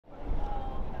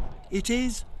It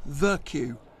is the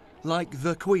queue. Like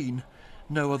the Queen,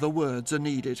 no other words are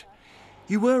needed.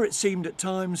 You were, it seemed at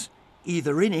times,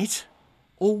 either in it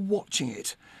or watching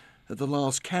it. At the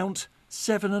last count,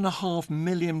 7.5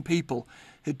 million people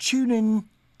had tuned in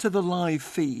to the live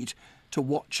feed to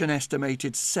watch an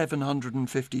estimated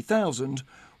 750,000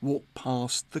 walk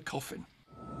past the coffin.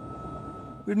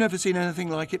 We've never seen anything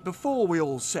like it before, we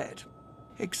all said,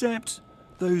 except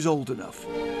those old enough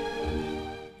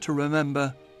to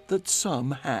remember that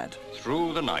some had.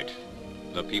 Through the night,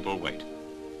 the people wait,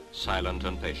 silent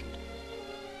and patient.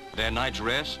 Their night's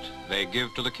rest they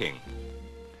give to the king.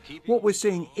 What we're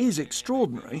seeing is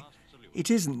extraordinary.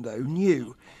 It isn't, though,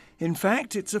 new. In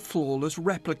fact, it's a flawless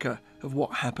replica of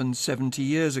what happened 70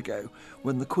 years ago,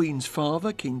 when the Queen's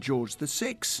father, King George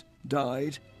VI,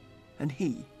 died and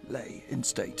he lay in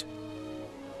state.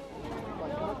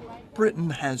 Britain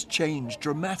has changed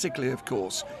dramatically, of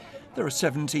course. There are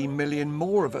 17 million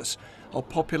more of us. Our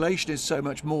population is so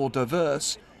much more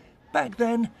diverse. Back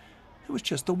then, there was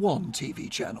just the one TV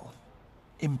channel,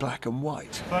 in black and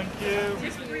white. Thank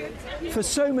you. For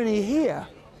so many here,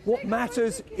 what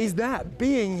matters is that,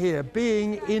 being here,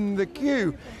 being in the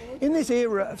queue. In this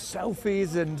era of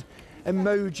selfies and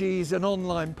emojis and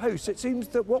online posts, it seems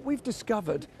that what we've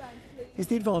discovered is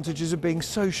the advantages of being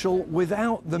social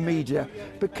without the media,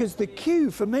 because the queue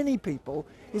for many people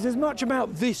is as much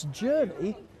about this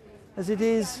journey as it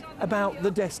is about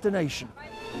the destination.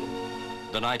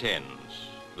 The night ends,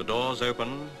 the doors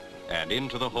open, and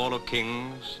into the Hall of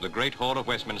Kings, the Great Hall of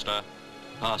Westminster,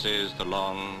 passes the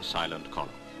long, silent column.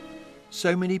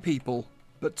 So many people,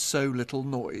 but so little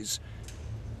noise.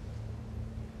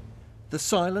 The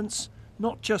silence,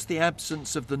 not just the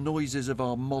absence of the noises of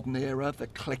our modern era, the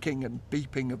clicking and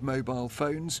beeping of mobile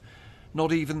phones,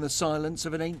 not even the silence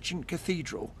of an ancient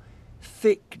cathedral.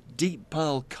 Thick, deep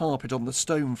piled carpet on the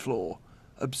stone floor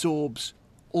absorbs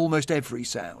almost every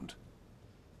sound.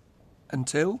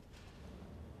 Until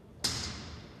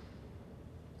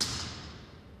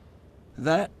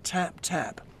that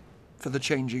tap-tap for the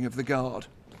changing of the guard.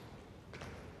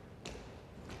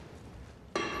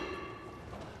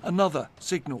 Another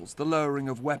signals the lowering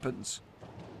of weapons.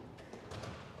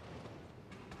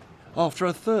 After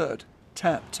a third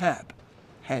tap-tap,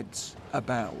 heads are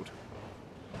bowed.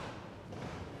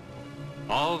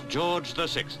 Of George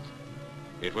VI,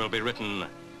 it will be written,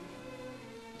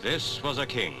 "This was a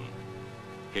king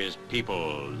his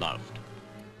people loved."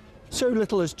 So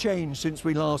little has changed since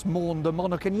we last mourned the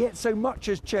monarch, and yet so much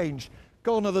has changed.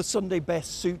 Gone are the Sunday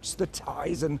best suits, the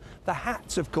ties and the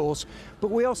hats, of course,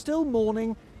 but we are still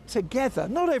mourning together.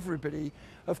 Not everybody,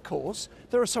 of course.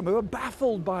 There are some who are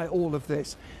baffled by all of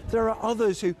this. There are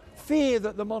others who fear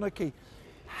that the monarchy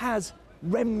has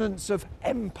remnants of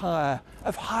empire,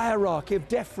 of hierarchy, of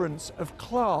deference, of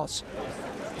class.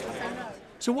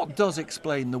 So what does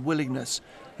explain the willingness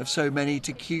of so many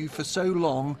to queue for so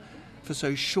long for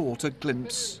so short a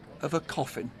glimpse of a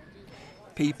coffin?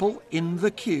 People in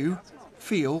the queue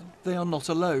feel they are not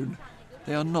alone.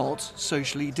 They are not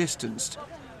socially distanced.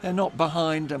 They're not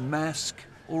behind a mask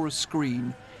or a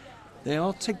screen. They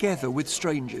are together with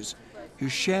strangers who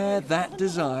share that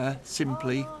desire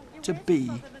simply to be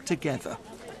together,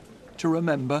 to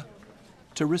remember,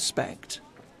 to respect,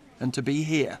 and to be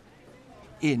here,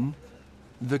 in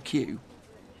the queue.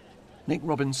 Nick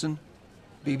Robinson,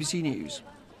 BBC News.